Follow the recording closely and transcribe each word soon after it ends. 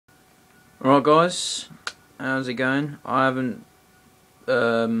Alright guys, how's it going? I haven't,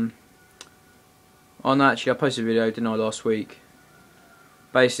 oh no, actually I posted a video, didn't I, last week.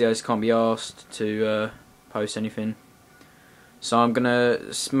 Basically I just can't be asked to post anything. So I'm gonna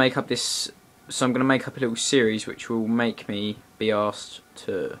make up a little series which will make me be asked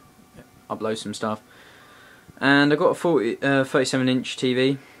to upload some stuff. And I got a 37-inch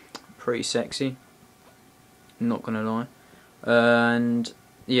TV, pretty sexy, not gonna lie. And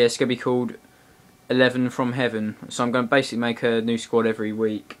yeah, it's gonna be called 11 From Heaven. So I'm going to basically make a new squad every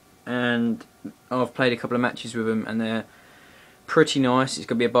week, and I've played a couple of matches with them, and they're pretty nice. It's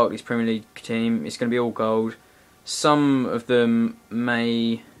going to be a Barclays Premier League team. It's going to be all gold. Some of them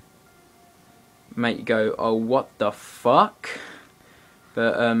may make you go, "Oh, what the fuck?"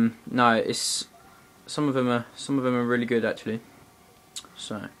 But no, it's some of them are really good actually.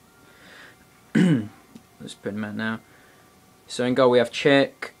 So let's put them out now. So in goal we have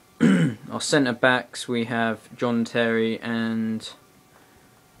Czech. Our centre backs we have John Terry and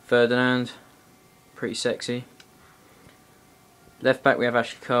Ferdinand, pretty sexy. Left back we have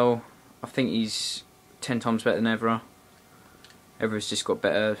Ashley Cole. I think he's 10 times better than Evra. Evra's just got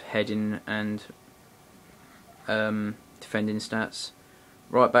better heading and defending stats.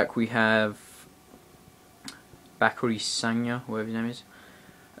 Right back we have Bakary Sagna, whatever his name is.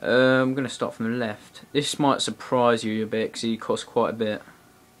 I'm going to start from the left. This might surprise you a bit because he costs quite a bit.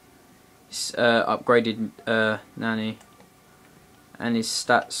 It's upgraded Nani, and his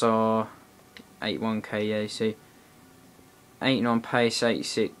stats are 81k. Yeah, you see, 89 pace,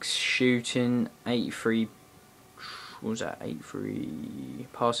 86 shooting, 83. What was that? 83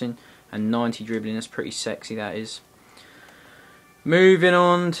 passing and 90 dribbling. That's pretty sexy. That is. Moving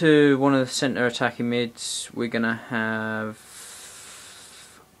on to one of the centre attacking mids, we're gonna have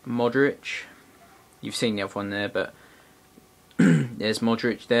Modric. You've seen the other one there, but there's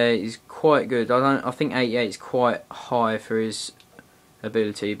Modric there. He's quite good. I think 88 is quite high for his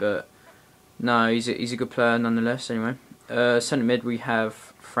ability, but no, he's a good player nonetheless. Anyway, centre mid we have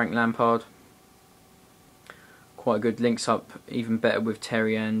Frank Lampard. Quite good, links up even better with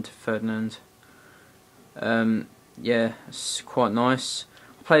Terry and Ferdinand. Yeah, it's quite nice.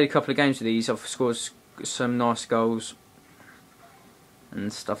 I played a couple of games with these. I've scored some nice goals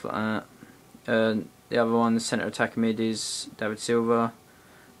and stuff like that. The other one, the centre attacking mid, is David Silva.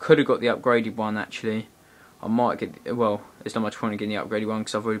 Could have got the upgraded one actually. I might get, well, there's not much point in getting the upgraded one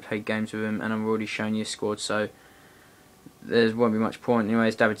because I've already played games with him and I've already shown you a squad, so there won't be much point.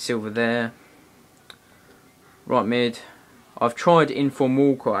 Anyways, David Silva there. Right mid, I've tried Inform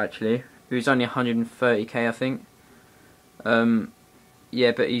Walcott actually, who's only 130k I think.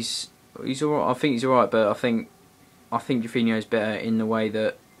 Yeah, but he's alright. I think he's alright, but I think Jorginho's better in the way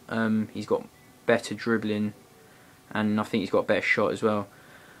that he's got better dribbling, and I think he's got a better shot as well.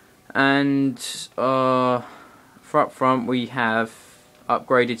 And for up front we have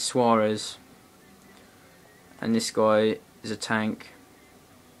upgraded Suarez, and this guy is a tank.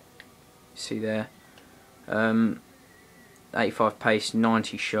 You see there, 85 pace,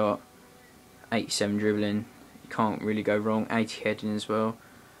 90 shot, 87 dribbling. You can't really go wrong. 80 heading as well.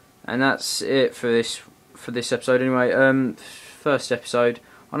 And that's it for this episode. Anyway, first episode.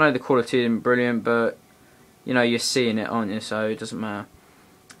 I know the quality isn't brilliant, but you know, you're seeing it, aren't you? So it doesn't matter.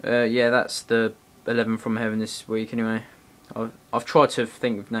 Yeah, that's the 11 from Heaven this week. Anyway, I've tried to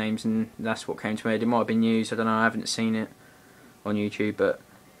think of names, and that's what came to my head. It might have been used. I don't know. I haven't seen it on YouTube, but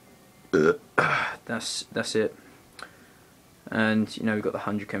that's it. And you know, we've got the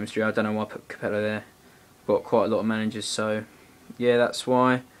 100 chemistry. I don't know why I put Capello there. We've got quite a lot of managers, so yeah, that's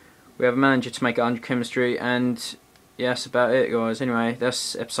why we have a manager to make 100 chemistry. And yeah, that's about it, guys. Anyway,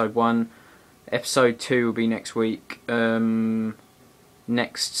 that's episode 1. Episode 2 will be next week.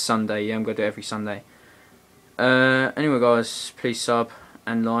 Next Sunday. Yeah, I'm going to do it every Sunday. Anyway, guys, please sub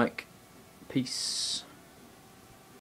and like. Peace.